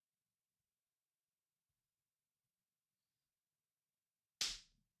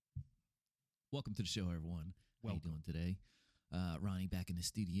Welcome to the show, everyone. How you Welcome. doing today? Ronnie back in the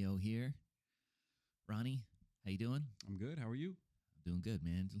studio here. Ronnie, how you doing? I'm good. How are you? I'm doing good,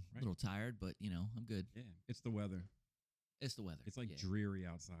 man. A Right. little tired, but, I'm good. Yeah. It's the weather. It's the weather. It's like yeah. dreary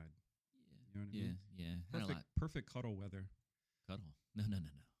outside. Yeah. You know what I Yeah, mean? yeah. Had a lot. Perfect cuddle weather. Cuddle. No.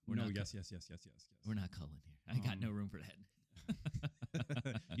 We're no, not yes. We're not cuddling here. I got no room for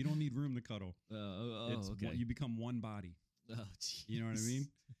that. You don't need room to cuddle. Okay. You become one body. Oh, geez. You know what I mean?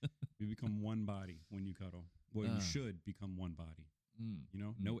 You become one body when you cuddle. Well, you should become one body.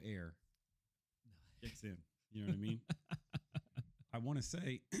 No air gets in. You know what I mean? I want to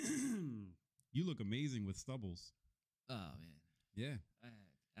say, you look amazing with stubbles. Oh, man. Yeah.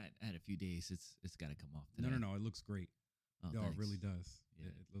 I had a few days. It's got to come off today. No. It looks great. Oh, No, thanks. it really does. Yeah.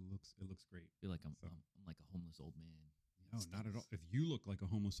 It looks great. I feel like I'm So- I'm like a homeless old man. No, not at all. If you look like a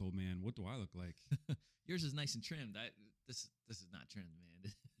homeless old man, what do I look like? Yours is nice and trimmed. This is not trimmed,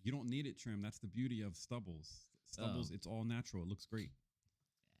 man. You don't need it trimmed. That's the beauty of stubbles. Stubbles, Oh. It's all natural. It looks great.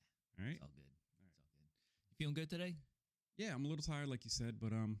 Yeah. All right. It's all good. It's all good. You feeling good today? Yeah, I'm a little tired, like you said,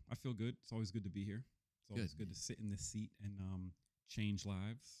 but I feel good. It's always good to be here. It's always good man. to sit in this seat and change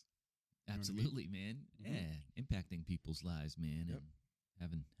lives. You know what I mean? Absolutely, man. Mhm. Yeah, impacting people's lives, man, Yep.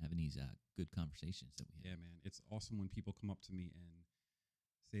 and having these good conversations that we have. Yeah, man. It's awesome when people come up to me and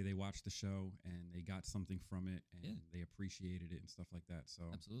say they watched the show and they got something from it and they appreciated it and stuff like that. So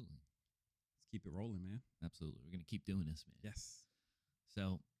Absolutely, let's keep it rolling, man. absolutely. We're gonna keep doing this, man. Yes.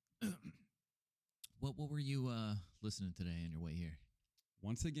 So, what were you listening today on your way here?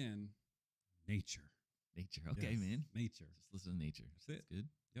 Once again, nature. Nature. Okay, Yes, man. Nature. Just listen to nature. That's it. good.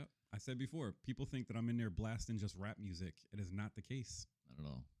 Yep. I said before, people think that I'm in there blasting just rap music. It is not the case. Not at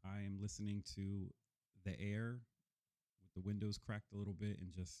all. I am listening to the air with the windows cracked a little bit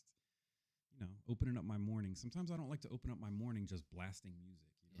and just, opening up my morning. Sometimes I don't like to open up my morning just blasting music.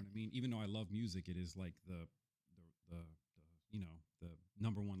 You know what I mean? Even though I love music, it is like the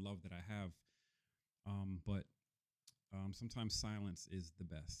number one love that I have. But sometimes silence is the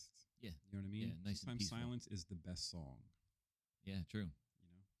best. Yeah. You know what I mean? Yeah, nice and Sometimes peaceful. silence is the best song. Yeah, true.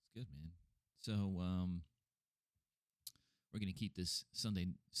 It's good, man. So, we're gonna keep this Sunday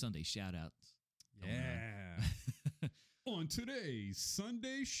shout outs. Yeah. On today's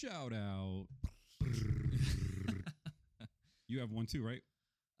Sunday shout out. You have one too, right?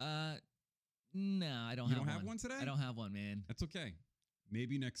 No, I don't. You have don't have one today? I don't have one, man. That's okay.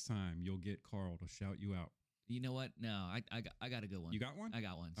 Maybe next time you'll get Carl to shout you out. You know what? No, I got a good one. You got one? I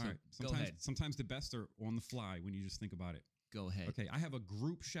got one. All So right. go ahead. Sometimes the best are on the fly when you just think about it. Go ahead. Okay. I have a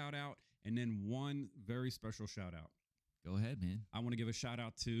group shout out and then one very special shout out. Go ahead, man. I want to give a shout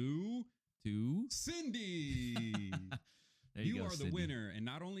out to Cindy. There You go, are the Cindy. winner. And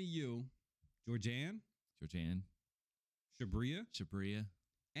not only you, Georgianne, Georgianne, Shabria.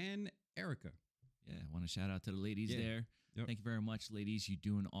 and Erica. Yeah, I want to shout out to the ladies there. Yep. Thank you very much, ladies. You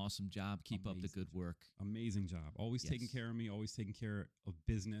do an awesome job. Keep up the Amazing good work. Amazing job. Always taking Yes. care of me, always taking care of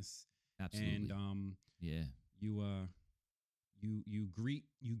business. Absolutely. And yeah. you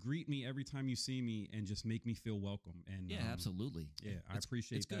greet me every time you see me and just make me feel welcome. And Yeah, absolutely. Yeah, I It's-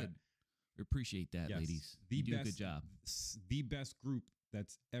 appreciate it's that. good. We appreciate that, Yes. ladies. The You do a best- good job. The best group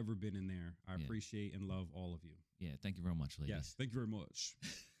that's ever been in there. I Yeah. appreciate and love all of you. Yeah, thank you very much, ladies. Yes, thank you very much.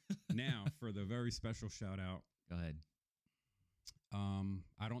 Now for the very special shout out. Go ahead.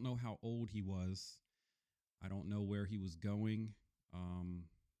 I don't know how old he was. I don't know where he was going.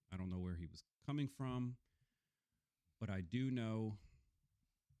 I don't know where he was coming from. But I do know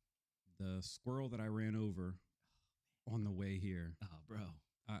the squirrel that I ran over on the way here. Oh, bro.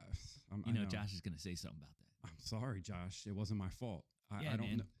 I You know, know. Josh is going to say something about that. I'm sorry, Josh. It wasn't my fault. Yeah, I don't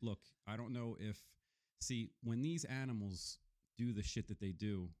man. know. Look, I don't know if, see, when these animals do the shit that they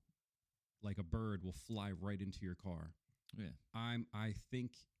do, like a bird will fly right into your car. Yeah. I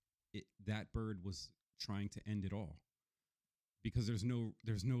think that bird was trying to end it all because there's no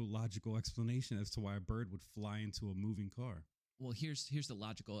logical explanation as to why a bird would fly into a moving car. Well, here's the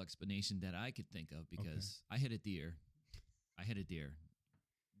logical explanation that I could think of because I hit a deer.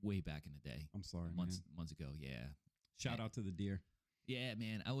 Way back in the day. I'm sorry, months man. months ago. Yeah. Shout out to the deer. Yeah,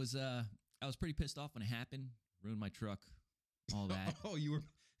 man. I was pretty pissed off when it happened. Ruined my truck. All that. Oh, you were.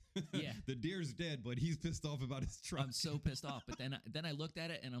 Yeah. The deer's dead, but he's pissed off about his truck. I'm so pissed off. But then I looked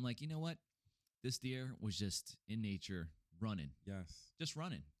at it and I'm like, you know what? This deer was just in nature running. Yes. Just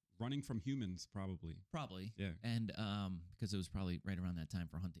running. Running from humans, probably. Probably. Yeah. And because it was probably right around that time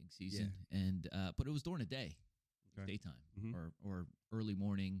for hunting season. Yeah. And but it was during the day. Okay. Daytime. Mhm. Or early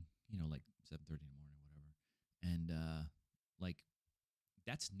morning, like 7:30 in the morning or whatever. And like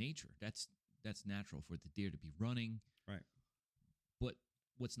that's nature. That's natural for the deer to be running. Right. But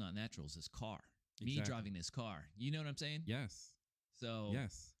what's not natural is this car. Me Exactly. driving this car. You know what I'm saying? Yes. So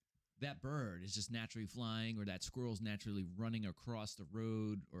Yes. that bird is just naturally flying, or that squirrel's naturally running across the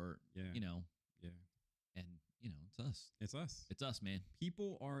road, or Yeah. you know, Yeah. and it's us. It's us. It's us, man.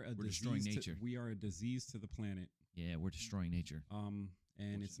 People are a We're destroying disease. nature. We are a disease to the planet. Yeah, we're destroying nature.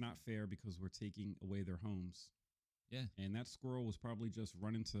 And it's not fair because we're taking away their homes. Yeah. And that squirrel was probably just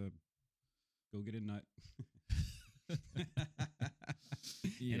running to go get a nut.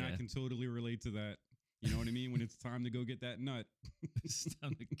 Yeah. And I can totally relate to that. You know what I mean? When it's time to go get that nut, It's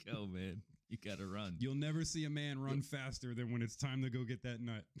time to go, man. You gotta run. you'll never see a man run faster than when it's time to go get that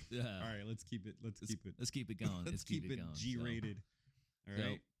nut. Yeah. All right, let's keep it. Let's keep it. Let's keep it going. Let's keep it going. G-rated. All So,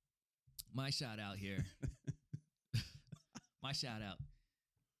 right. my shout out here. My shout out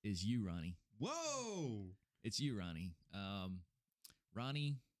is you, Ronnie. Whoa. It's you, Ronnie.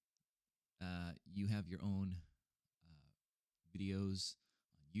 Ronnie, you have your own videos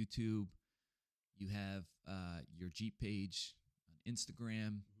on YouTube. You have your Jeep page on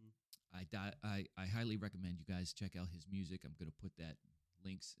Instagram. I highly recommend you guys check out his music. I'm gonna put that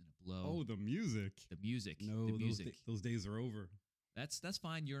links in a below. Oh, the music. The music. No, the music. those days are over. That's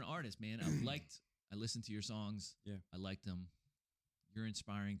fine. You're an artist, man. I listened to your songs. Yeah. I liked them. You're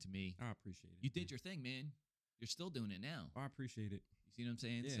inspiring to me. I appreciate it. You did your thing, man. You're still doing it now. I appreciate it. You see what I'm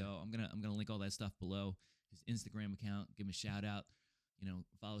saying? Yeah. So I'm gonna link all that stuff below. His Instagram account. Give him a shout out.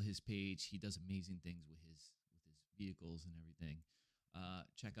 Follow his page. He does amazing things with his vehicles and everything.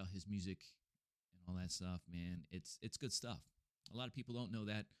 Check out his music and all that stuff, man. It's good stuff. A lot of people don't know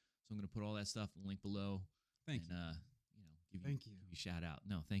that, so I'm gonna put all that stuff in the link below. Thank you. Give you a shout out.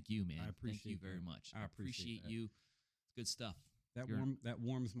 No, thank you, man. I appreciate Thank you very that. much. I appreciate that. you. It's good stuff. That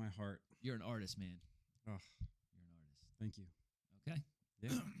warms my heart. You're an artist, man. Oh, You're an artist. thank you. Okay.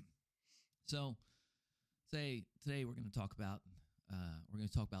 Yeah. So, today we're going to talk about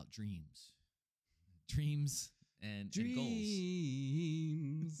dreams, and goals.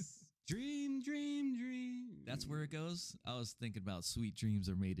 Dreams. Dream. That's where it goes. I was thinking about sweet dreams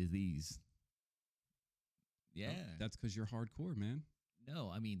are made of these. Yeah. Oh, that's because you're hardcore, man.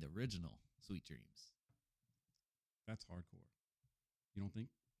 No, I mean the original Sweet Dreams. That's hardcore. You don't think?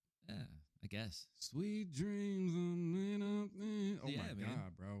 Yeah, I guess. Sweet dreams. Oh Yeah, my man.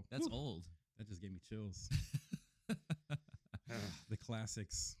 God, bro. That's Whew. old. That just gave me chills. The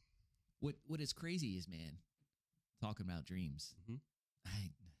classics. What is crazy is, man, talking about dreams. Mhm.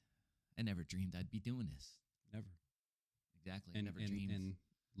 I never dreamed I'd be doing this. Never. Exactly. I never dreamed. And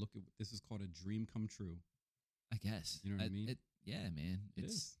look at this is called a dream come true. I guess. You know what I mean? Yeah, man. It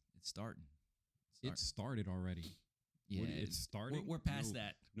It's is. starting. It started already. Yeah, It's starting. We're past No.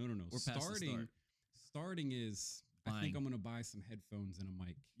 that. No. We're past the start. Starting is. I think Buying. I'm gonna buy some headphones and a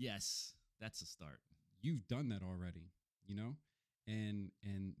mic. Yes, that's a start. You've done that already, and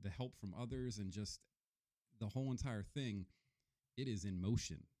the help from others and just the whole entire thing. It is in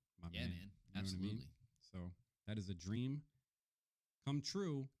motion, my Yeah, man. man. You know what I Absolutely. mean? So that is a dream come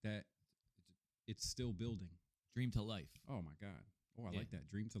true that it's still building. Dream to life. Oh my God. Oh, I Yeah. like that.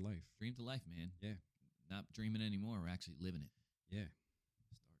 Dream to life. Dream to life, man. Yeah. Not dreaming anymore. We're actually living it. Yeah.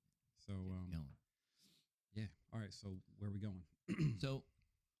 So Getting going. yeah. All right. So where are we going? So,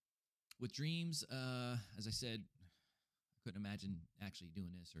 with dreams, as I said, I couldn't imagine actually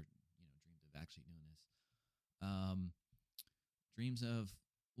doing this, or dreamed of actually doing this. Dreams of.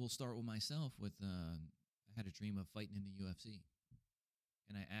 We'll start with myself. I had a dream of fighting in the UFC,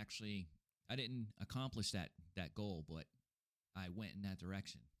 and I didn't accomplish that goal, but I went in that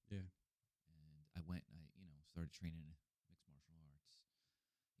direction. Yeah. And I started training mixed martial arts.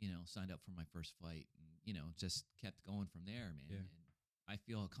 Signed up for my first fight, and just kept going from there, man. Yeah. And I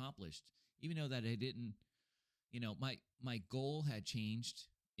feel accomplished, even though that I didn't. My goal had changed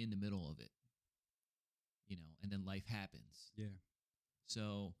in the middle of it. And then life happens. Yeah.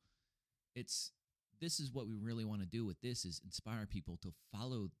 So this is what we really want to do with this, is inspire people to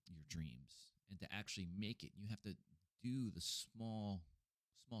follow your dreams and to actually make it. You have to do the small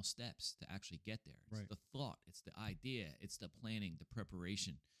steps to actually get there. It's Right. the thought, it's the idea, it's the planning, the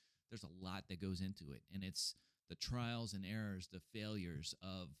preparation. There's a lot that goes into it, and it's the trials and errors, the failures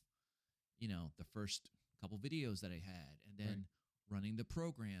of the first couple videos that I had, and then Right. running the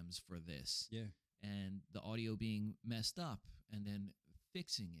programs for this, Yeah. and the audio being messed up, and then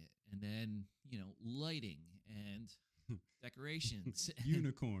fixing it, and then lighting and decorations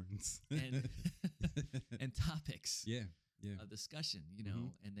Unicorns. and and topics yeah. Yeah. of discussion,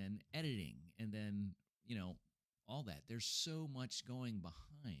 Mhm. and then editing, and then all that. There's so much going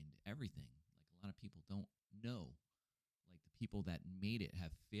behind everything. Like, a lot of people don't know. Like, the people that made it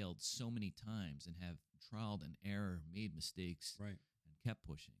have failed so many times and have trialed and error, made mistakes, Right. and kept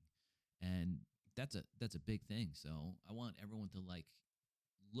pushing, and that's a big thing. So I want everyone to like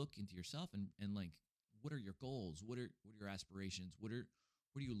look into yourself and like, what are your goals? What are your aspirations? What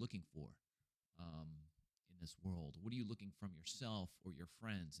are you looking for um, in this world? What are you looking from yourself or your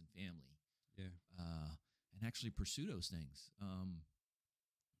friends and family? Yeah. And actually pursue those things.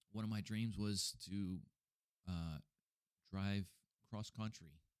 One of my dreams was to uh, drive cross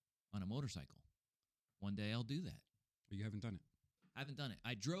country on a motorcycle. One day I'll do that. But you haven't done it. I haven't done it.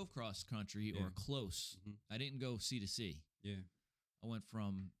 I drove cross country Yeah. or close. Mhm. I didn't go sea to sea. Yeah. I went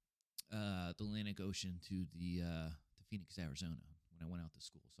from the Atlantic Ocean to Phoenix, Arizona when I went out to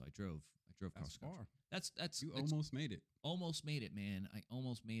school. So I drove That's cross country. far. That's You it's almost made it. almost made it, man. I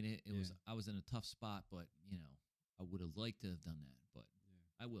almost made it. Yeah. I was in a tough spot, but I would have liked to have done that, but Yeah.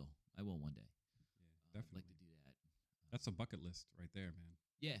 I will. I will one day. Yeah. I'd like Definitely. to do that. That's a bucket list right there, man.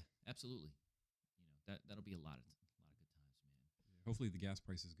 Yeah, absolutely. That'll be a lot of good times, man. Yeah. Hopefully the gas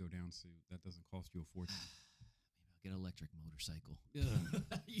prices go down so that doesn't cost you a fortune. Maybe I'll get an electric motorcycle.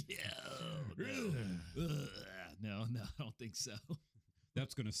 No, I don't think so.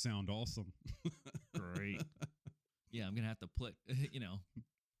 That's gonna sound awesome. Great. Yeah, I'm gonna have to put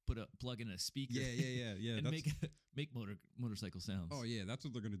plug in a speaker. Yeah. and That's, make motorcycle sounds. oh yeah, that's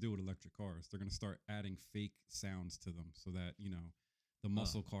what they're gonna do with electric cars. They're gonna start adding fake sounds to them so that the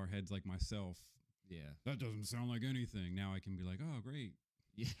muscle car heads like myself. Yeah. That doesn't sound like anything. Now I can be like, oh great.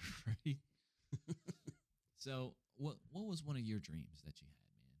 Yeah. Right. So, what was one of your dreams that you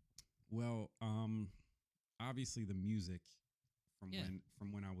had, man? Well, obviously the music Yeah.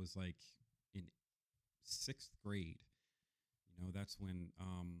 from when I was like in 6th grade. That's when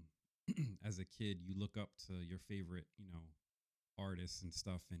as a kid you look up to your favorite, artists and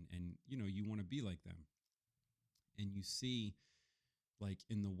stuff, and you want to be like them. And you see, like,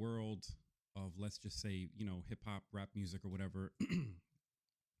 in the world of, let's just say, hip hop, rap music or whatever,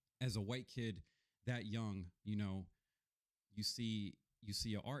 as a white kid that young, you see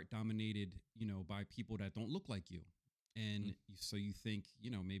a art dominated, by people that don't look like you. And so you think,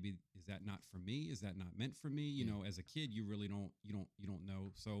 maybe is that not for me? Is that not meant for me? As a kid, you really don't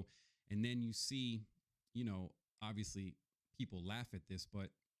know. So, and then you see, obviously people laugh at this, but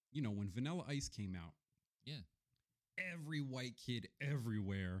when Vanilla Ice came out, Yeah. every white kid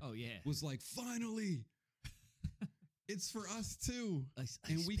everywhere Oh yeah. was like, finally, it's for us too. Ice,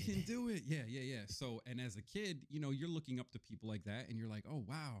 And we can baby. do it. Yeah. So, and as a kid, you're looking up to people like that and you're like, oh,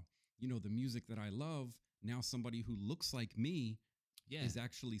 wow, the music that I love, now somebody who looks like me Yeah. is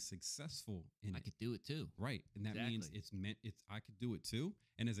actually successful in I it. could do it too. Right. And that means Exactly. I could do it too.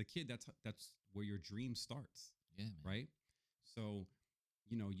 And as a kid, that's where your dream starts. Yeah, man. Right. So,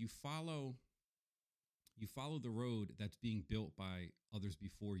 you follow the road that's being built by others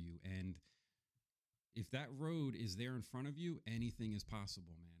before you. And if that road is there in front of you, anything is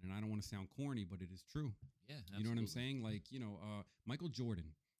possible, man. And I don't want to sound corny, but it is true. Yeah. Absolutely. You know what I'm saying? Like, Michael Jordan,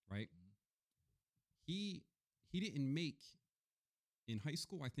 right? Mhm. He didn't make in high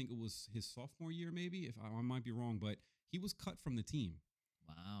school. I think it was his sophomore year, maybe, if I might be wrong, but he was cut from the team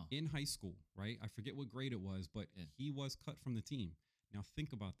Wow. in high school, right? I forget what grade it was, but Yeah. he was cut from the team. Now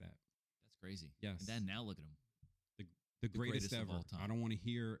think about that. That's crazy. Yes. And then now look at him. The greatest greatest of ever. all time. I don't want to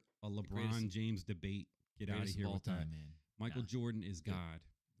hear a LeBron greatest- James debate. Get out of Greatest here all with time, that. man. Michael Nah. Jordan is Good. God,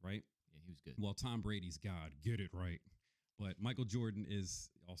 right? Yeah, he was good. Well, Tom Brady's God. Get it right. But Michael Jordan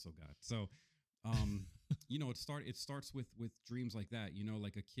is also God. So, it starts with dreams like that.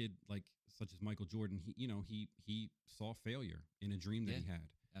 Like a kid like such as Michael Jordan. He saw failure in a dream that he had,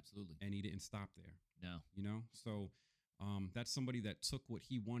 Absolutely. and he didn't stop there. No. So that's somebody that took what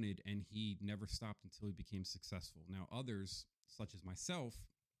he wanted and he never stopped until he became successful. Now, others such as myself,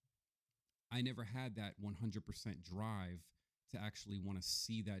 I never had that 100% drive to actually want to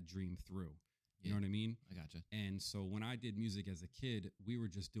see that dream through. You know what I mean? I gotcha. And so when I did music as a kid, we were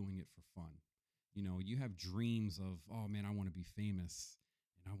just doing it for fun. You have dreams of, oh man, I want to be famous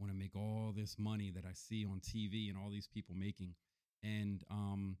and I want to make all this money that I see on TV and all these people making. And,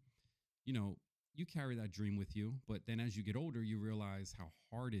 you carry that dream with you. But then as you get older, you realize how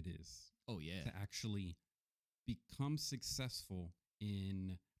hard it is Oh yeah. to actually become successful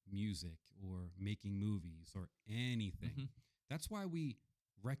in music or making movies or anything. Mhm. That's why we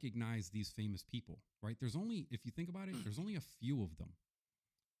recognize these famous people, right? If you think about it, there's only a few of them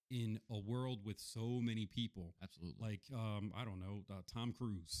in a world with so many people. Absolutely. Like, I don't know, Tom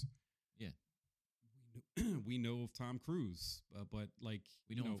Cruise. Yeah. We know of Tom Cruise, but like,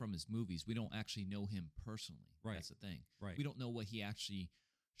 We know him from his movies. We don't actually know him personally. Right. That's the thing. right. We don't know what he actually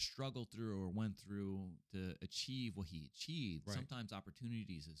struggled through or went through to achieve what he achieved. Right. Sometimes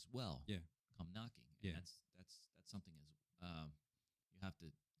opportunities as well Yeah. come knocking. And Yeah. that's something as you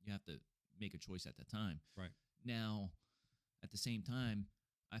you have to make a choice at that time. Right. Now, at the same time,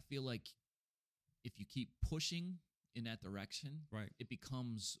 I feel like if you keep pushing in that direction, Right. it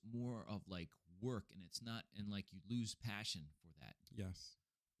becomes more of like work, and it's not, and like you lose passion for that. Yes.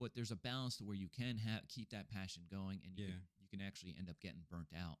 But there's a balance to where you can keep that passion going, and you can actually end up getting burnt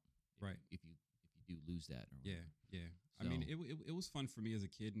out. Right. If you do lose that. Or Yeah. whatever. Yeah. So, I mean, it was fun for me as a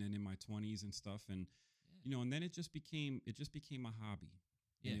kid and then in my 20s and stuff. And, and then it just became a hobby.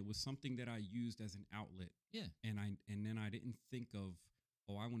 And it was something that I used as an outlet. Yeah. And then I didn't think of,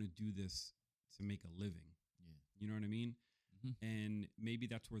 oh, I want to do this to make a living. Yeah. You know what I mean? Mm-hmm. And maybe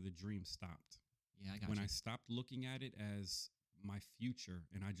that's where the dream stopped. Yeah, I got when you. I stopped looking at it as my future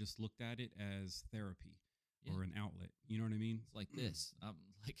and I just looked at it as therapy or an outlet. You know what I mean? It's like this. I'm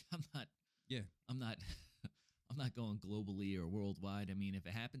not. Yeah. I'm not. I'm not going globally or worldwide. I mean, if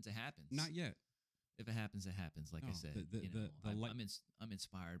it happens, it happens. Not yet. If it happens, it happens. Like I said, I'm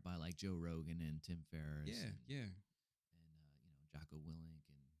inspired by like Joe Rogan and Tim Ferriss. Yeah, and Jocko Willink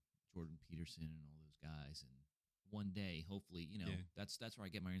and Jordan Peterson and all those guys. And one day, hopefully, that's where I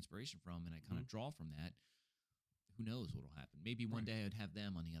get my inspiration from, and I kind of draw from that. Who knows what'll happen? Maybe one day I'd have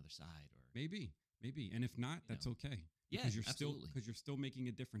them on the other side, or maybe. And if not, that's okay. Yeah, because absolutely. You're still making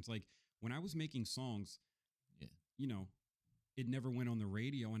a difference. Like when I was making songs, yeah, it never went on the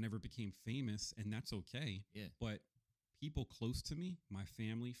radio. I never became famous, and that's okay. Yeah. But people close to me, my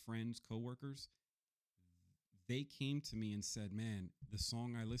family, friends, coworkers, they came to me and said, "Man, the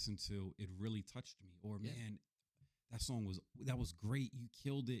song I listened to, it really touched me." Or, "Man, that song was great. You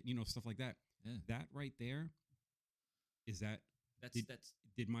killed it." Stuff like that. Yeah. That right there, that's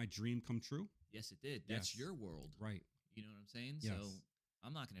did my dream come true? Yes, it did. That's Yes. your world. Right. You know what I'm saying? Yes. So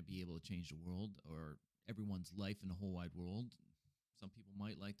I'm not going to be able to change the world or everyone's life in the whole wide world. Some people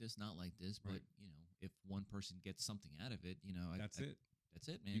might like this, not like this, but Right. if one person gets something out of it, That's it. That's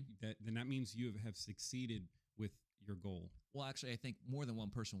it, man. Then that means you have succeeded with your goal. Well, actually, I think more than one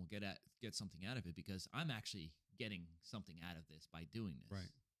person will get something out of it, because I'm actually getting something out of this by doing this.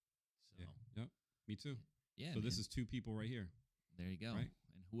 Right. So, Yep. Me too. Yeah. So this is two people right here. There you go. Right.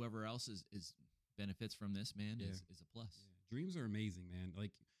 And whoever else is benefits from this, man, Yeah. is a plus. Yeah. Dreams are amazing, man.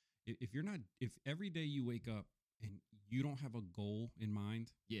 Like if every day you wake up and you don't have a goal in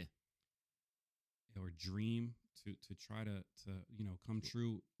mind, or dream to try to come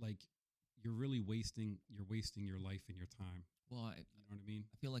true, like you're really wasting your life and your time. Well, You know what I mean?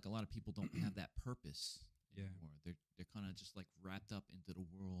 I feel like a lot of people don't have that purpose Yeah. anymore. They're kind of just like wrapped up into the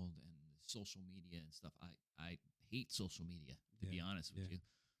world and the social media and stuff. I hate social media, to be honest with you.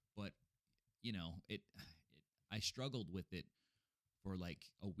 But I struggled with it for like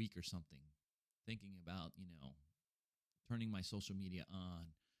a week or something, thinking about turning my social media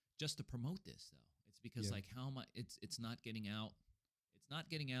on just to promote this. Though it's because like how am I? It's not getting out. It's not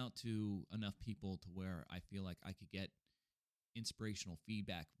getting out to enough people to where I feel like I could get inspirational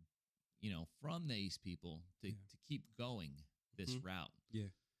feedback, from these people to keep going this route. Yeah.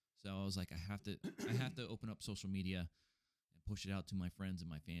 So I was like, I have to open up social media and push it out to my friends and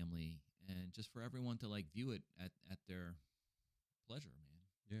my family, and just for everyone to like view it at their pleasure, man.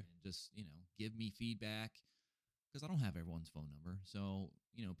 Yeah. And just, give me feedback, because I don't have everyone's phone number. So,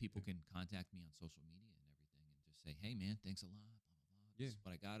 people can contact me on social media and everything and just say, "Hey man, thanks a lot, blah, blah, blah. This is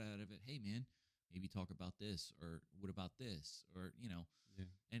what I got out of it. Hey man, maybe talk about this, or what about this?" Or,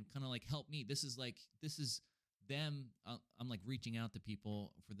 and kind of like help me. This is them. I'm like reaching out to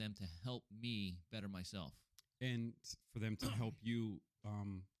people for them to help me better myself. And for them to help you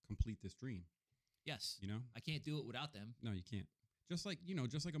complete this dream. Yes. I can't do it without them. No, you can't. Just like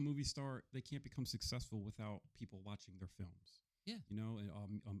a movie star, they can't become successful without people watching their films. Yeah.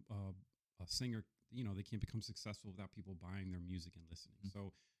 A singer, they can't become successful without people buying their music and listening. Mm-hmm.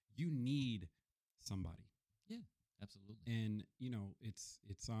 So you need somebody. Yeah, absolutely. And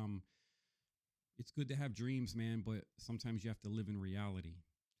it's good to have dreams, man, but sometimes you have to live in reality.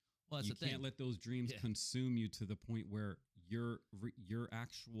 Well, that's you the thing. can't let those dreams consume you to the point where your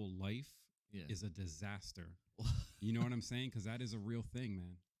actual life is a disaster. You know what I'm saying? Because that is a real thing,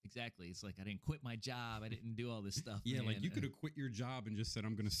 man. Exactly. It's like I didn't quit my job. I didn't do all this stuff. Yeah, man. like you could have quit your job and just said,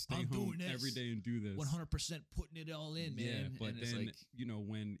 "I'm going to stay home every day and do this." 100% putting it all in, man. Yeah, but and then like,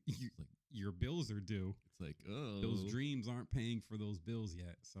 when your bills are due, it's like, oh, those dreams aren't paying for those bills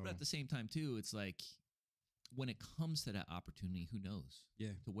yet. So, but at the same time, too, it's like when it comes to that opportunity, who knows?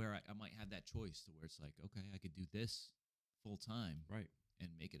 Yeah, to where I might have that choice, to where it's like, okay, I could do this full time, right, and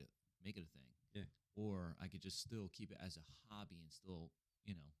make it a thing. Yeah, or I could just still keep it as a hobby and still,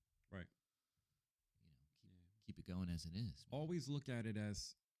 right. Keep it going as it is. Man. Always look at it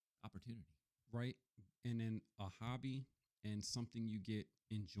as opportunity. Right. And then a hobby and something you get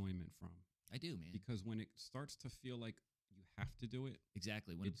enjoyment from. I do, man. Because when it starts to feel like you have to do it,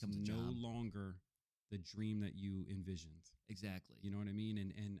 Exactly. When it it's becomes a no job. longer the dream that you envisioned. Exactly. You know what I mean?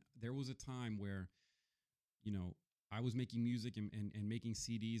 And there was a time where, you know, I was making music and making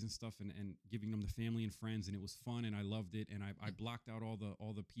CDs and stuff and giving them to family and friends, and it was fun and I loved it. And I blocked out all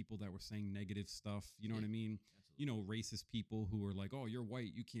the people that were saying negative stuff. You know what I mean? Absolutely. You know, racist people who were like, oh, you're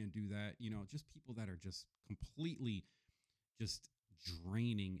white, you can't do that. You know, just people that are just completely just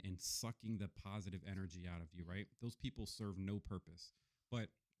draining and sucking the positive energy out of you, right? Those people serve no purpose. But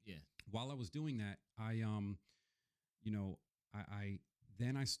Yeah. while I was doing that, I you know, I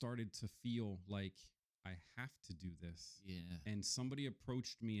then I started to feel like I have to do this. Yeah. And somebody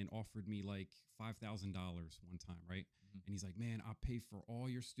approached me and offered me like $5,000 one time, right? Mhm. And he's like, "Man, I'll pay for all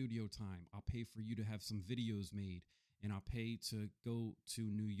your studio time. I'll pay for you to have some videos made, and I'll pay to go to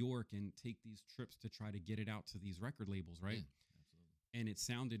New York and take these trips to try to get it out to these record labels, right?" Yeah, absolutely. And it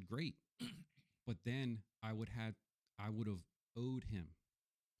sounded great. But then I would have owed him.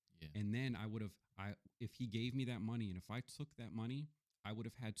 Yeah. And then if he gave me that money and if I took that money, I would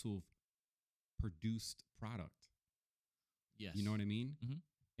have had to have produced product. Yes. You know what I mean? Mhm.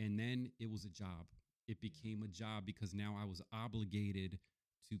 And then it was a job. It became a job because now I was obligated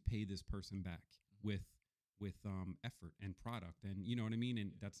to pay this person back with effort and product. And you know what I mean?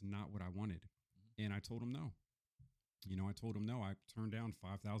 And that's not what I wanted. And I told him no. You know, I told him no. I turned down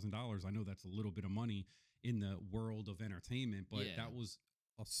 $5,000. I know that's a little bit of money in the world of entertainment, but Yeah. that was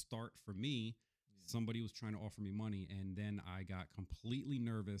a start for me. Somebody was trying to offer me money, and then I got completely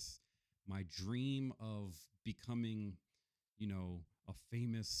nervous. My dream of becoming, you know, a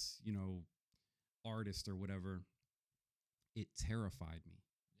famous, you know, artist or whatever, it terrified me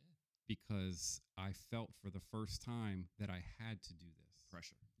because I felt for the first time that I had to do this.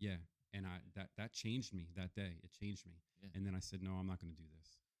 Pressure. Yeah. And that changed me that day. It changed me. Yeah. And then I said, no, I'm not going to do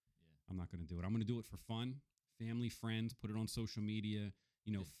this. Yeah. I'm not going to do it. I'm going to do it for fun, family, friends, put it on social media,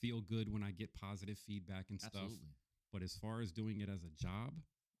 you know, feel good when I get positive feedback and stuff. Absolutely. But as far as doing it as a job,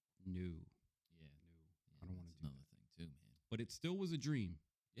 no. Yeah. I don't want to do another that. thing too, man. But it still was a dream.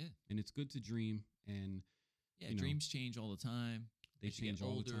 Yeah. And it's good to dream. And Yeah, you know, dreams change all the time. they As you get change all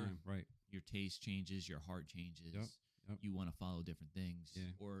the older, time. Right. Your taste changes, your heart changes. Yep. You want to follow different things. Yeah.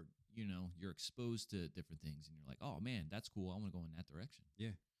 Or, you know, you're exposed to different things and you're like, oh man, that's cool. I want to go in that direction. Yeah.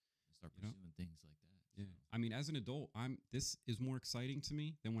 And start You know? pursuing things like that. Yeah. So, I mean, as an adult, this is more exciting to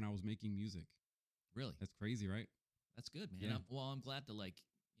me than when I was making music. really? That's crazy, right? That's good, man. Yeah. I'm glad to get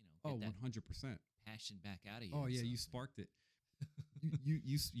that 100%. passion back out of you. Oh and yeah, stuff, you man. sparked it.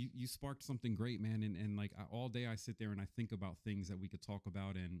 you sparked something great, man. And like all day I sit there and I think about things that we could talk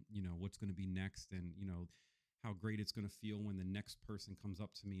about and, you know, what's going to be next and, you know, how great it's going to feel when the next person comes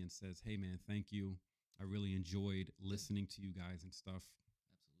up to me and says, "Hey man, thank you. I really enjoyed listening to you guys and stuff."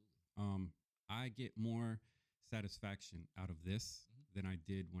 Absolutely. I get more satisfaction out of this than I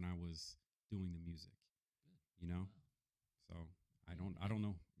did when I was doing the music. Good. You know? Wow. So I don't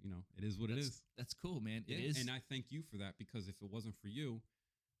know. You know, it is what it is. That's cool, man. Yeah, It is. and I thank you for that because if it wasn't for you,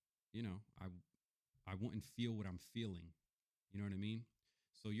 you know, I wouldn't feel what I'm feeling. You know what I mean?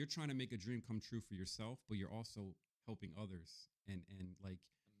 So you're trying to make a dream come true for yourself, but you're also helping others and like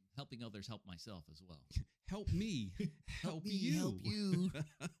helping others help myself as well. help me, help me, you, help you.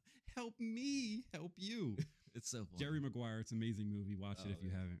 help me, help you. It's so fun. Jerry Maguire, it's an amazing movie. Watch it if you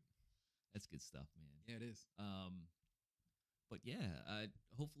yeah. haven't. That's good stuff, man. Yeah, it is. But yeah,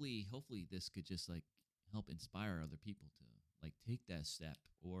 hopefully this could just like help inspire other people to like take that step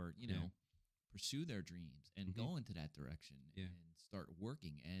or, you know, pursue their dreams and go into that direction and start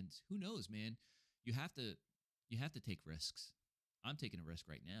working. And who knows, man, you have to take risks. I'm taking a risk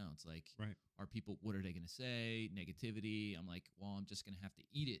right now. It's like, are people, what are they going to say? Negativity. I'm like, well, I'm just going to have to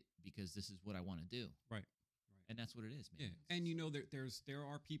eat it because this is what I want to do. Right. And that's what it is, man. Yeah. And you know, there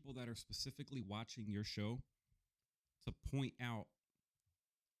are people that are specifically watching your show to point out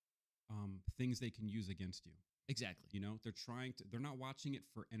things they can use against you. Exactly. You know, they're not watching it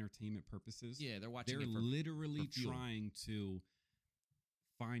for entertainment purposes. Yeah, they're watching They're it for literally fuel. trying to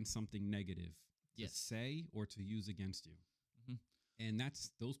find something negative to say or to use against you. Mm-hmm. And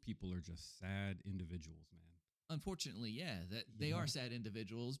those people are just sad individuals, man. Unfortunately, yeah, that they are sad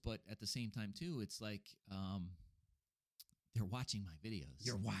individuals, but at the same time too, it's like they're watching my videos.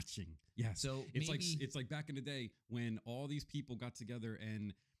 You're watching. Yeah. So it's like back in the day when all these people got together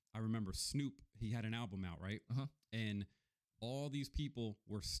and I remember Snoop, he had an album out, right? And all these people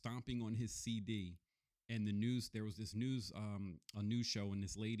were stomping on his CD. And there was this a news show, and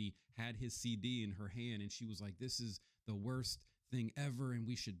this lady had his CD in her hand, and she was like, "This is the worst thing ever, and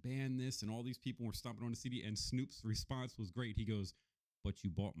we should ban this. And all these people were stomping on the CD. And Snoop's response was great. He goes, "But you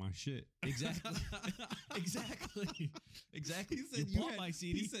bought my shit." Exactly. Exactly. He said, you bought my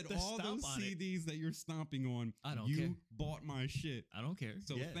CD. He said, to all stomp those on it. CDs that you're stomping on, I don't you care. bought my shit. I don't care.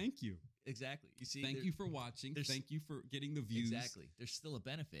 So Yeah, thank you. exactly. You see, Thank you for watching. there's- Thank you for getting the views. Exactly. There's still a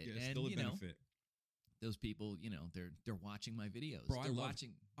benefit. Yeah, and, still a you know, benefit. those people, you know, they're watching my videos. Bro, they're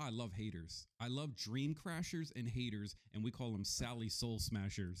watching. I love haters. I love dream crashers and haters, and we call them Sally Soul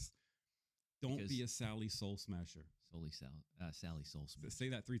Smashers. Don't Because- be a Sally Soul Smasher. Sally Soul Smith. Say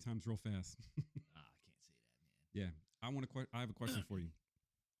that 3 times real fast. I can't say that, man. Yeah, I have a question for you.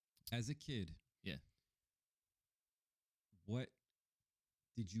 As a kid, Yeah. what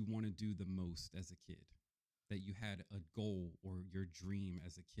did you want to do the most as a kid? That you had a goal or your dream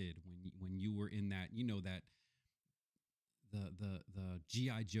as a kid when you were in that, you know, that the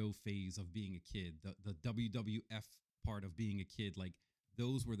GI Joe phase of being a kid, the WWF part of being a kid, like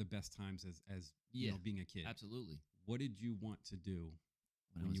those were the best times as you Yeah, know, being a kid. Absolutely. What did you want to do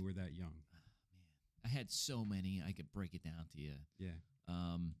when you were that young? Man, I had so many. I could break it down to you. Yeah.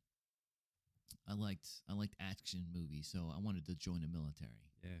 I liked action movies, so I wanted to join the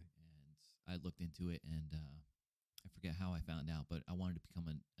military. Yeah. And I looked into it, and I forget how I found out, but I wanted to become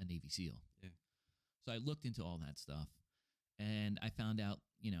a Navy SEAL. Yeah. So I looked into all that stuff, and I found out,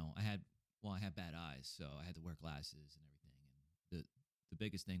 you know, I had bad eyes, so I had to wear glasses and everything. And the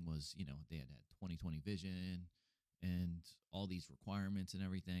biggest thing was, you know, they had 20/20 vision and all these requirements and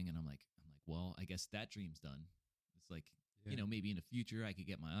everything. And I'm like, well, I guess that dream's done. It's like, you know, maybe in the future I could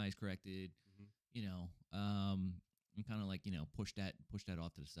get my eyes corrected, you know, and kind of like, you know, push that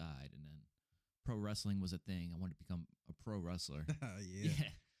off to the side. And then pro wrestling was a thing. I wanted to become a pro wrestler. Yeah.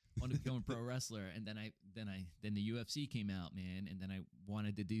 I wanted to become a pro wrestler. And then the UFC came out, man. And then I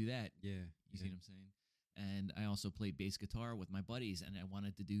wanted to do that. Yeah. You see what I'm saying? And I also played bass guitar with my buddies, and I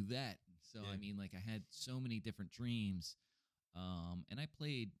wanted to do that. So I mean, like, I had so many different dreams. And I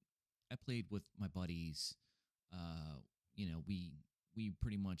played with my buddies. You know, we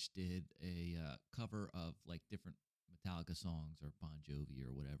pretty much did a cover of like different Metallica songs or Bon Jovi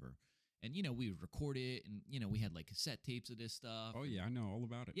or whatever. And, you know, we would record it, and, you know, we had like cassette tapes of this stuff. Oh yeah, I know all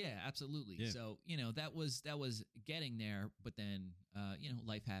about it. Yeah, absolutely. Yeah. So, you know, that was getting there, but then, you know,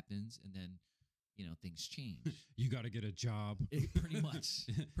 life happens, and then, you know, things change. You got to get a job. Pretty much.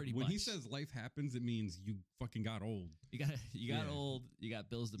 When he says life happens, it means you fucking got old. You got old, you got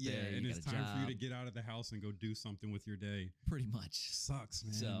bills to pay, and you it's got a time job. for you to get out of the house and go do something with your day. Pretty much. Sucks,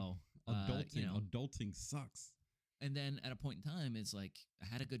 man. So, adulting, you know, adulting sucks. and then at a point in time, it's like I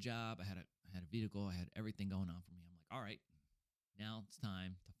had a good job, I had a vehicle, I had everything going on for me. I'm like, all right, now it's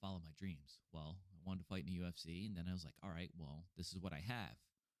time to follow my dreams. Well, I wanted to fight in the UFC, and then I was like, all right, well, this is what I have,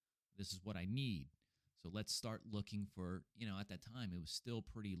 this is what I need. So let's start looking for, you know, at that time, it was still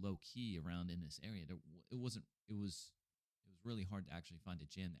pretty low key around in this area. It was really hard to actually find a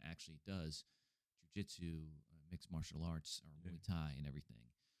gym that actually does jiu-jitsu, mixed martial arts, or Muay Thai and everything.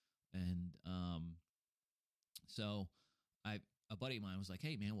 And so a buddy of mine was like,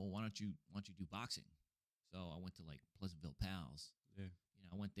 hey man, well, why don't you do boxing? So I went to like Pleasantville Pals. Yeah. You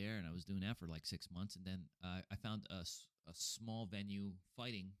know, I went there and I was doing that for like 6 months, and then I found a small venue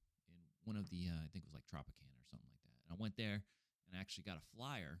fighting in one of the I think it was like Tropicana or something like that. And I went there and I actually got a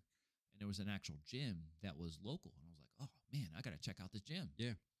flyer, and there was an actual gym that was local, and I was like, oh man, I gotta check out this gym.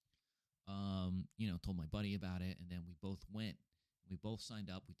 Yeah. You know, told my buddy about it, and then we both went. We both signed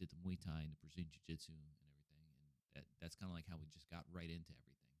up. We did the Muay Thai and the Brazilian Jiu-Jitsu and everything, and that's kind of like how we just got right into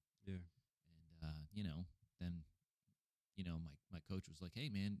everything. Yeah. And you know, then, you know, my coach was like, hey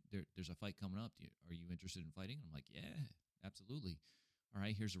man, there's a fight coming up. Are you interested in fighting? And I'm like, yeah, absolutely. All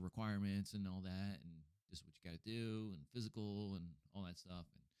right, here's the requirements and all that, and this is what you got to do, and physical and all that stuff.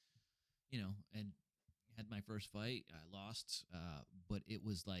 And, you know, and had my first fight. I lost, but it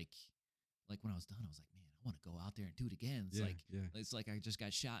was like when I was done, I was like, man, I want to go out there and do it again. It's like I just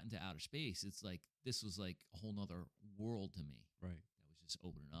got shot into outer space. It's like this was like a whole nother world to me. Right. That was just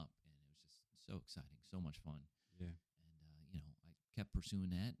opening up, and it was just so exciting, so much fun. Yeah. And you know, I kept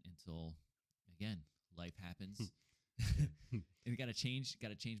pursuing that until, again, life happens. And got to change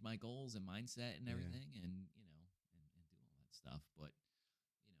my goals and mindset and everything, and you know, and do all that stuff. But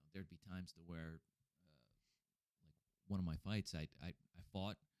you know, there'd be times to where, like one of my fights, I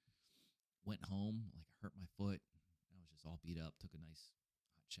fought, went home, like I hurt my foot, and I was just all beat up. Took a nice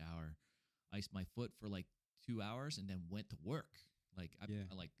hot shower, iced my foot for like 2 hours, and then went to work. Like I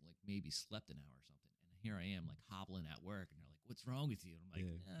like maybe slept an hour or something, and here I am like hobbling at work, and they're like, "What's wrong with you?" And I'm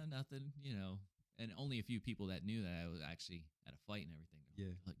like, nothing, you know. And only a few people that knew that I was actually at a fight and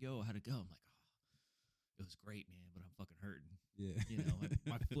everything. Like, yo, how'd it go? I'm like, oh, it was great, man, but I'm fucking hurting. Yeah. You know,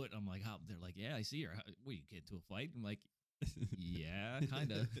 my foot. I'm like, how? They're like, yeah, I see her. How, what, you get into a fight? I'm like, yeah,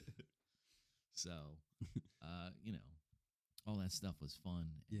 kind of. So, you know, all that stuff was fun.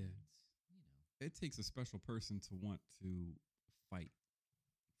 Yeah. And, you know, It takes a special person to want to fight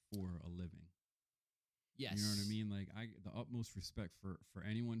for a living. yes, You know what I mean? Like the utmost respect for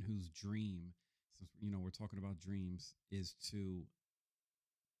anyone whose dream, since we're talking about dreams, is to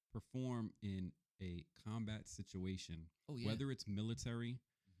perform in a combat situation, Oh yeah. whether it's military.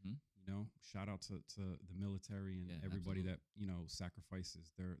 Hmm. Shout out to the military and Yeah, everybody absolutely. that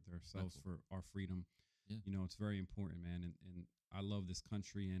sacrifices their selves Respectful. for our freedom. Yeah. It's very important, man. And I love this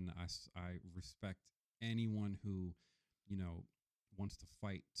country, and I respect anyone who, wants to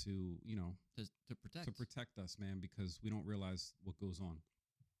fight to protect us, man, because we don't realize what goes on.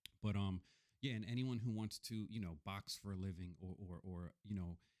 But yeah, and anyone who wants to, box for a living or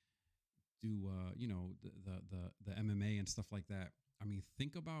do the MMA and stuff like that. I mean,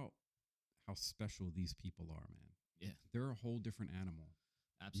 think about how special these people are, man. Yeah, They're a whole different animal.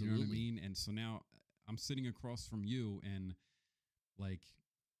 absolutely. You know what I mean? And so now I'm sitting across from you, and like,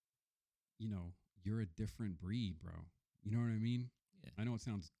 you're a different breed, bro. You know what I mean? Yeah. I know it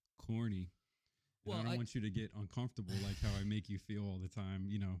sounds corny. And Well, I don't want you to get uncomfortable like how I make you feel all the time,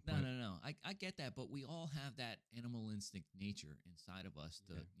 No, but no. I get that, but we all have that animal instinct nature inside of us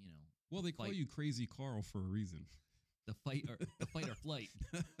to, Yeah. you know. well, they call fight. you Crazy Carl for a reason. The fight or flight,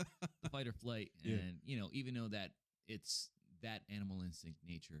 the fight or flight, Yeah. and even though that it's that animal instinct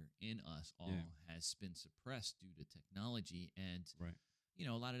nature in us all Yeah. has been suppressed due to technology, and Right.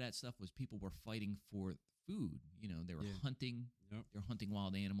 a lot of that stuff was people were fighting for food. They were Yeah. hunting. Yep. They're hunting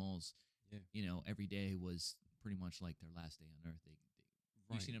wild animals. Yeah. Every day was pretty much like their last day on earth.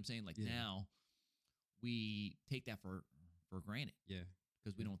 You see what I'm saying? Like Yeah. now, we take that for granted Yeah.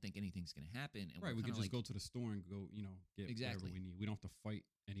 because we don't think anything's going to happen. And Right. we're We could kinda just go to the store and go, get Exactly. whatever we need. We don't have to fight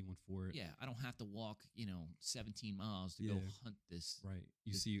anyone for it. Yeah, I don't have to walk, 17 miles to go Yeah. hunt this. Right.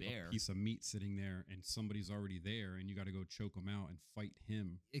 You This see bear. a piece of meat sitting there and somebody's already there and you got to go choke them out and fight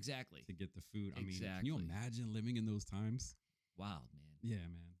him Exactly. to get the food. I mean, can Exactly. you imagine living in those times? Wild, man. Yeah,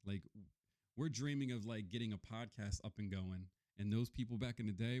 man. Like we're dreaming of like getting a podcast up and going. And those people back in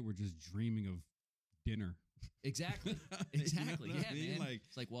the day were just dreaming of dinner. Exactly. You Exactly. know what I Yeah, mean? man. Like,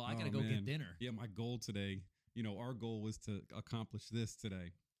 It's like, well, I got to oh, go man. get dinner. Yeah, my goal today, our goal was to accomplish this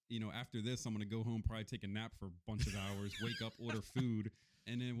today. After this, I'm going to go home, probably take a nap for a bunch of hours, wake up, order food,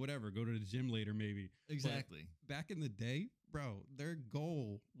 and then whatever, go to the gym later maybe. Exactly. But back in the day, bro, their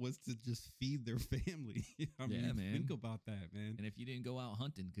goal was to just feed their family. I Yeah, mean, man. think about that, man. And if you didn't go out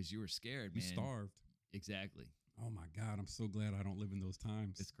hunting because you were scared, You man. starved. Exactly. Oh my God, I'm so glad I don't live in those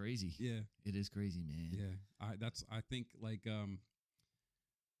times. It's crazy. Yeah. It is crazy, man. Yeah. I think like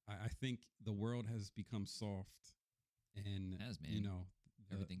I think the world has become soft, and It has, man. the-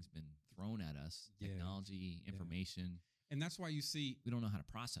 Everything's been thrown at us. Yeah. Technology, information. and that's why you see We don't know how to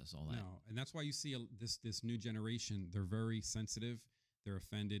process all that. no, and that's why you see this new generation. They're very sensitive. They're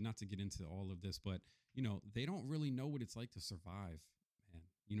offended. Not to get into all of this, but they don't really know what it's like to survive, man.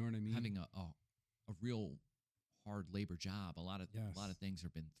 You know what I mean? Having a real hard labor job. A lot of Yes. things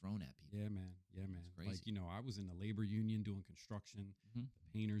have been thrown at people. Yeah, man. Yeah, man. crazy. Like, I was in the labor union doing construction, Mhm. the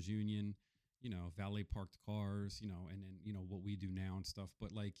painters union, valet parked cars, and then, what we do now and stuff.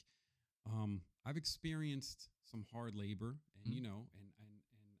 But like, I've experienced some hard labor and, Mhm. and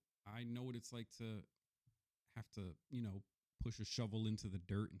I know what it's like to have to, push a shovel into the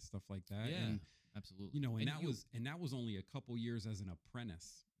dirt and stuff like that. Yeah, And, absolutely. and that was only a couple years as an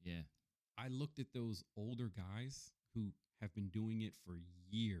apprentice. Yeah. I looked at those older guys who have been doing it for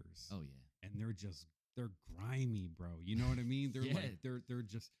years. Oh yeah. And they're grimy, bro. You know what I mean? They're Yeah. like they're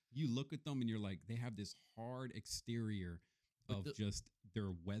just, you look at them and you're like, they have this hard exterior But of just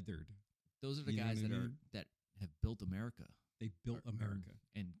they're weathered. Those are the You know guys what I that mean? that have built America. They built America.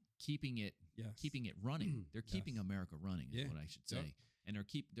 And keeping it Yes. running. They're keeping Yes. America running is Yeah. what I should Yep. say. And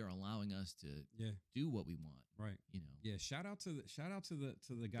they're allowing us to Yeah. do what we want. Right. Yeah. Shout out to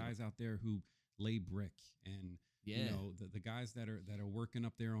the guys out there who lay brick and Yeah. the guys that are working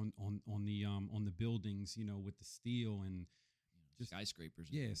up there on the buildings, with the steel and just skyscrapers.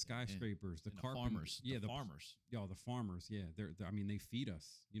 and yeah, everything. skyscrapers, the And the carpent- farmers. yeah, the farmers. Yeah, the farmers. Yeah, they're I mean, they feed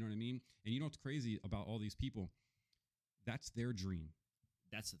us. You know what I mean? And you know what's crazy about all these people? That's their dream.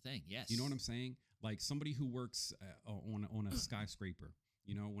 That's the thing. Yes. You know what I'm saying? Like somebody who works on a skyscraper.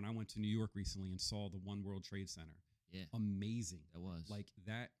 When I went to New York recently and saw the One World Trade Center, Yeah. amazing. That was Like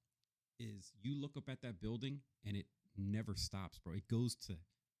that is, you look up at that building and it never stops, bro. It goes to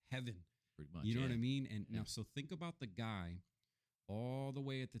heaven. pretty much. You know what yeah. I mean? And Yeah. now, so think about the guy all the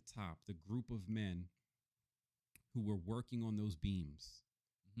way at the top, the group of men who were working on those beams,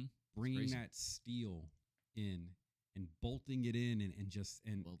 Hmm. bringing that steel in and bolting it in and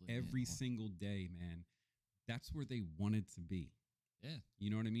Welding it every on. single day, man. That's where they wanted to be. Yeah. You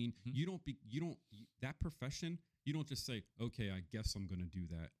know what I mean? Mhm. That profession, you don't just say, okay, I guess I'm going to do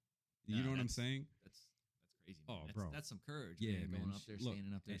that. You Nah, know what I'm saying? That's crazy, man. Oh, that's, bro. That's some courage, Yeah, man. man. Going up there, Look,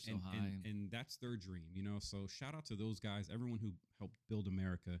 standing up there so high. and that's their dream, you know? So shout out to those guys, everyone who helped build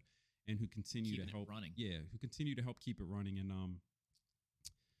America and who continue Keeping to it help running. Yeah, who continue to help keep it running. And,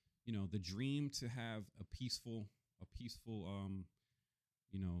 you know, the dream to have a peaceful,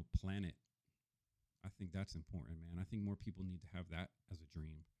 you know, planet. I think that's important, man. I think more people need to have that as a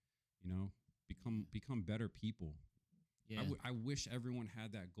dream, you know, become better people. Yeah. I wish everyone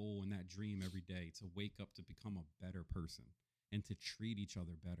had that goal and that dream every day to wake up to become a better person and to treat each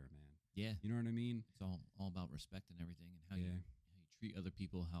other better, man. Yeah. You know what I mean? It's all about respect and everything, and how Yeah. you treat other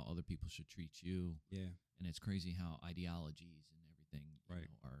people, how other people should treat you. Yeah. And it's crazy how ideologies and everything, Right.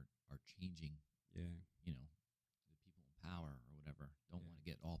 are changing. Yeah. You know, the people in power or whatever don't Yeah. want to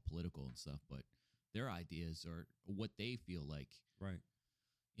get all political and stuff, but their ideas are what they feel like. Right.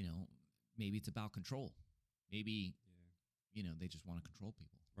 You know, maybe it's about control. Maybe Yeah. they just want to control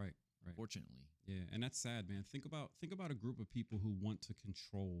people. Right. Right. Unfortunately. Yeah, and that's sad, man. Think about a group of people who want to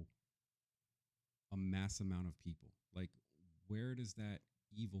control a mass amount of people. Like, where does that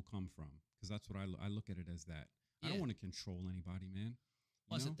evil come from? Because that's what I look at it as that. I don't Yeah. want to control anybody, man.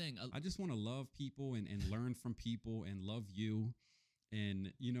 Well, You that's the know? thing. I just want to love people and learn from people and love you,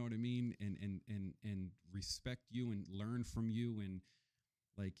 and you know what I mean, and respect you and learn from you. And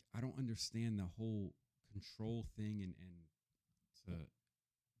like, I don't understand the whole control thing and to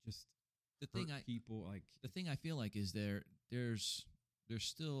just the hurt thing people. Like, the thing I feel like is there's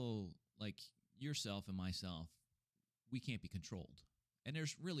still, like, yourself and myself, we can't be controlled, and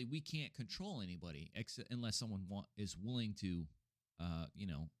we can't control anybody except unless someone is willing to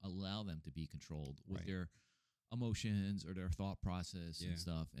allow them to be controlled with Right. their emotions or their thought process Yeah. and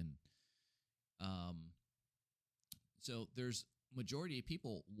stuff. And so there's majority of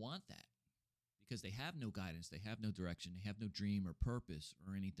people want that because they have no guidance, they have no direction, they have no dream or purpose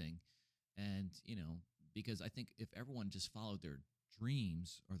or anything. And because I think if everyone just followed their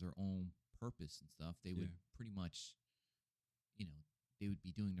dreams or their own purpose and stuff, they would Yeah. pretty much, they would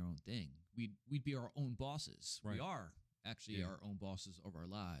be doing their own thing. We'd be our own bosses. Right. We are actually Yeah. our own bosses of our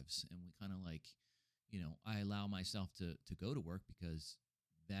lives, and we kind of like, I allow myself to go to work because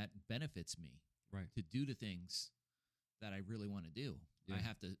that benefits me. Right. To do the things that I really want to do. Yeah. I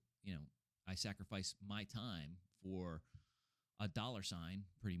have to, I sacrifice my time for a dollar sign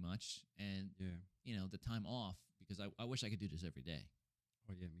pretty much, and Yeah. the time off, because I wish I could do this every day.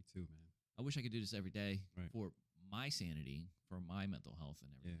 Oh yeah, me too, man. I wish I could do this every day Right. for my sanity, for my mental health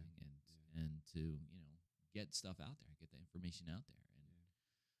and everything, and to get stuff out there, get the information out there, and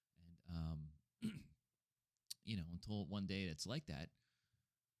until one day it's like that,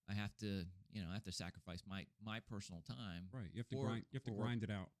 I have to sacrifice my personal time. Right. You have to for- grind. You have to for work. grind it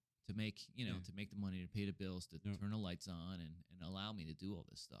out. To make Yeah. to make the money to pay the bills, to Yep. turn the lights on, and allow me to do all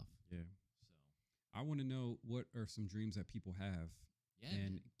this stuff. Yeah. So I want to know what are some dreams that people have, yeah,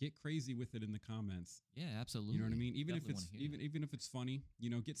 and man. get crazy with it in the comments. Yeah, absolutely. You know what I mean? Even if Definitely it's wanna hear that. even if it's funny,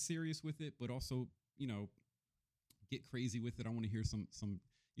 get serious with it, but also get crazy with it. I want to hear some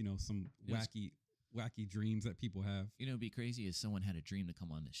Yes. wacky dreams that people have. It'd be crazy if someone had a dream to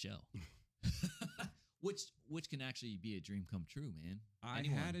come on the show, which can actually be a dream come true, man. I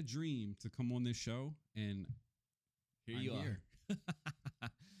Anyone. had a dream to come on this show, and Here I'm you here.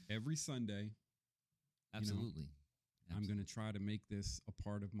 are. Every Sunday Absolutely. I'm going to try to make this a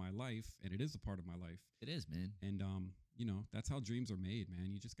part of my life, and it is a part of my life. It is, man. And that's how dreams are made,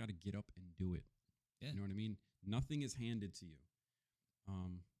 man. You just got to get up and do it. Yeah. You know what I mean? Nothing is handed to you.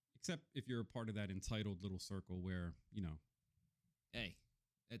 Except if you're a part of that entitled little circle where, Hey,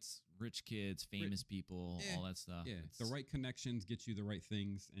 it's rich kids, famous people, Yeah. all that stuff. yeah, It's, the right connections get you the right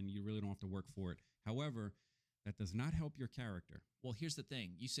things, and you really don't have to work for it. However, that does not help your character. Well, here's the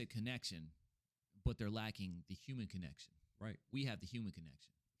thing. You said connection, but they're lacking the human connection. Right. We have the human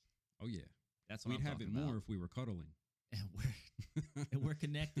connection. Oh, yeah. That's what We'd I'm have talking it more about. if we were cuddling. And we're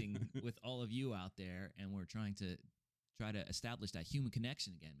connecting with all of you out there, and we're trying to establish that human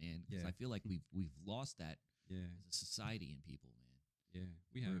connection again, man. Because Yeah. I feel like we've lost that Yeah. as a society and people, man. Yeah.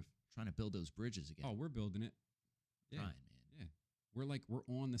 We We're have. trying to build those bridges again. Oh, we're building it. Yeah. Trying, man. Yeah. We're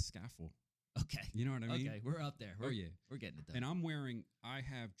on the scaffold. Okay. You know what I mean? Okay, we're up there. Oh, yeah. We're getting it done. And I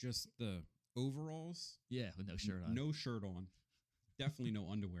have just the overalls, yeah, with no shirt on. no shirt on, definitely no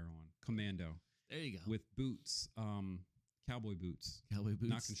underwear on, commando, There you go. with boots, cowboy boots, cowboy boots.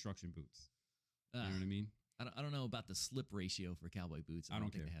 not construction boots. You know what I mean? I don't know about the slip ratio for cowboy boots. I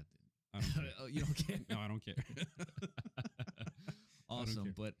don't think care. they have to. I don't care. Oh, you don't care? No, I don't care. Awesome.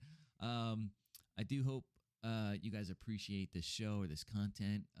 care. But I do hope you guys appreciate this show or this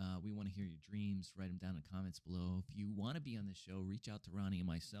content. We want to hear your dreams. Write them down in the comments below. If you want to be on this show, reach out to Ronnie and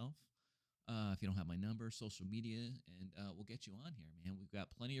myself. If you don't have my number, social media, and we'll get you on here, man. We've got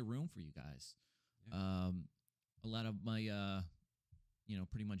plenty of room for you guys. Yeah. A lot of my,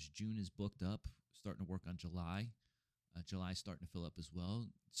 pretty much June is booked up. Starting to work on July. July's starting to fill up as well.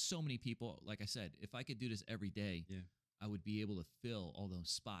 So many people. Like I said, if I could do this every day, I would be able to fill all those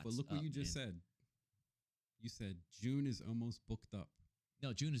spots. But look what you just said. You said June is almost booked up.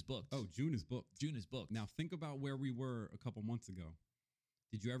 No, June is booked. Oh, June is booked. June is booked. Now think about where we were a couple months ago.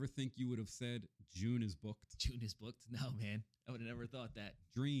 Did you ever think you would have said June is booked? June is booked? No, man. I would have never thought that.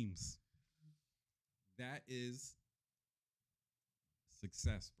 Dreams. That is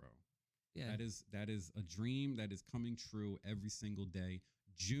success, bro. Yeah. That is a dream that is coming true every single day.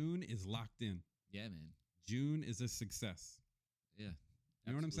 June is locked in. Yeah, man. June is a success. Yeah.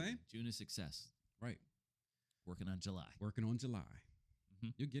 You know what I'm saying? June is success. Right. Working on July. Working on July. Mm-hmm.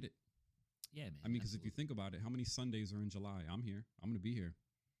 You'll get it. Yeah, man. I mean, because if you think about it, how many Sundays are in July? I'm here. I'm going to be here.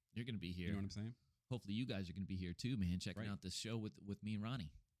 You're going to be here. You know what I'm saying? Hopefully you guys are going to be here too, man, checking out this show with me and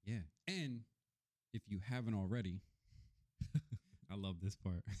Ronnie. Yeah. And if you haven't already, I love this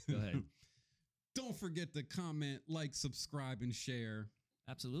part. Go ahead. Don't forget to comment, like, subscribe, and share.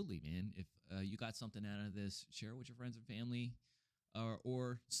 Absolutely, man. If you got something out of this, share it with your friends and family,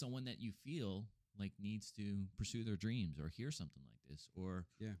 or someone that you feel like needs to pursue their dreams or hear something like this, or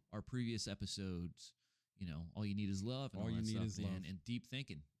our previous episodes. All you need is love, and all you need is love and deep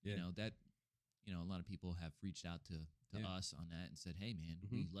thinking. Yeah. A lot of people have reached out to us on that and said, "Hey, man,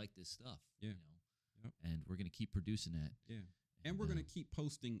 we like this stuff." Yeah. And we're gonna keep producing that. Yeah, and we're gonna keep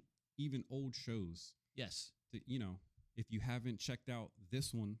posting even old shows. Yes. If you haven't checked out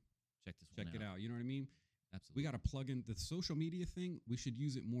this one, check it out. You know what I mean? Absolutely. We got to plug in the social media thing. We should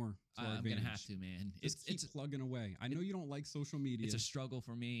use it more to our advantage. I'm gonna have to, man. Just keep plugging away. I know you don't like social media. It's a struggle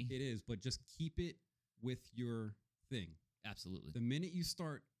for me. It is, but just keep it with your thing. Absolutely. The minute you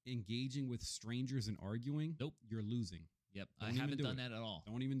start engaging with strangers and arguing, you're losing. Yep. I haven't done that at all.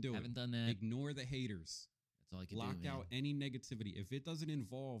 Don't even do it. Haven't done that. Ignore the haters. That's all I can do. Block out any negativity. If it doesn't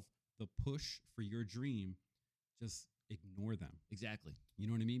involve the push for your dream, just ignore them. Exactly. You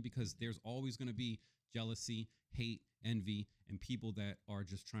know what I mean? Because there's always going to be jealousy, hate, envy, and people that are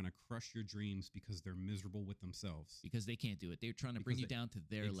just trying to crush your dreams because they're miserable with themselves. Because they can't do it. They're trying to bring you down to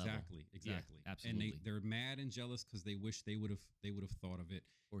their level. Exactly. Yeah, absolutely. And they're mad and jealous because they wish they would have thought of it.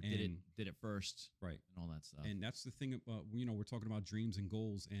 Or did it first. Right. And all that stuff. And that's the thing about, we're talking about dreams and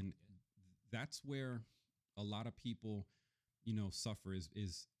goals. And that's where a lot of people, suffer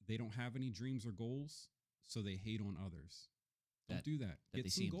is they don't have any dreams or goals. So they hate on others. Don't do that.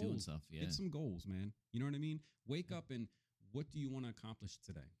 Get some goals. Doing stuff. Yeah. Get some goals, man. You know what I mean? Wake up and what do you want to accomplish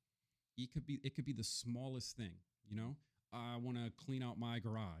today? It could be the smallest thing. I want to clean out my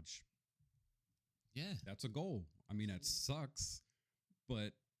garage. Yeah, that's a goal. I mean, that sucks,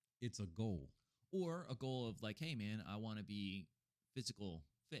 but it's a goal. Or a goal of like, hey, man, I want to be physical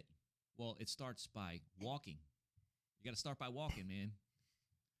fit. Well, it starts by walking. You got to start by walking, man.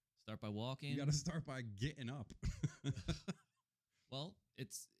 Start by walking. You got to start by getting up. Well,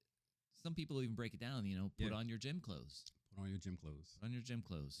 it's some people even break it down, put on your gym clothes. Put on your gym clothes. Put on your gym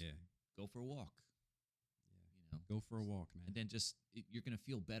clothes. Yeah. Go for a walk. Yeah. Go for a walk, man. And then you're going to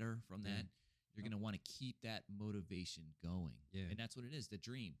feel better from that. You're going to want to keep that motivation going. Yeah. And that's what it is, the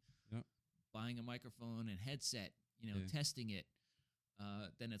dream. Yep. Buying a microphone and headset, testing it.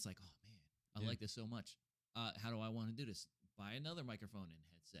 Then it's like, oh, man, I like this so much. How do I want to do this? Buy another microphone and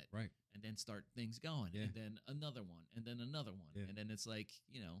headset. Right. And then start things going. Yeah. And then another one. And then another one. Yeah. And then it's like,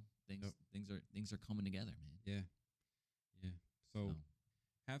 things are coming together, man. Yeah. Yeah. So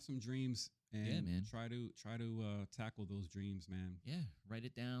have some dreams and man. try to tackle those dreams, man. Yeah. Write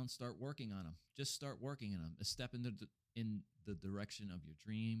it down. Start working on them. Just start working on them. A step in the direction of your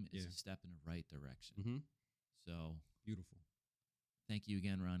dream is a step in the right direction. Mm-hmm. So beautiful. Thank you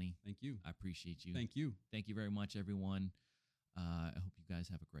again, Ronnie. Thank you. I appreciate you. Thank you. Thank you very much, everyone. I hope you guys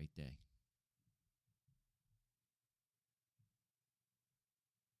have a great day.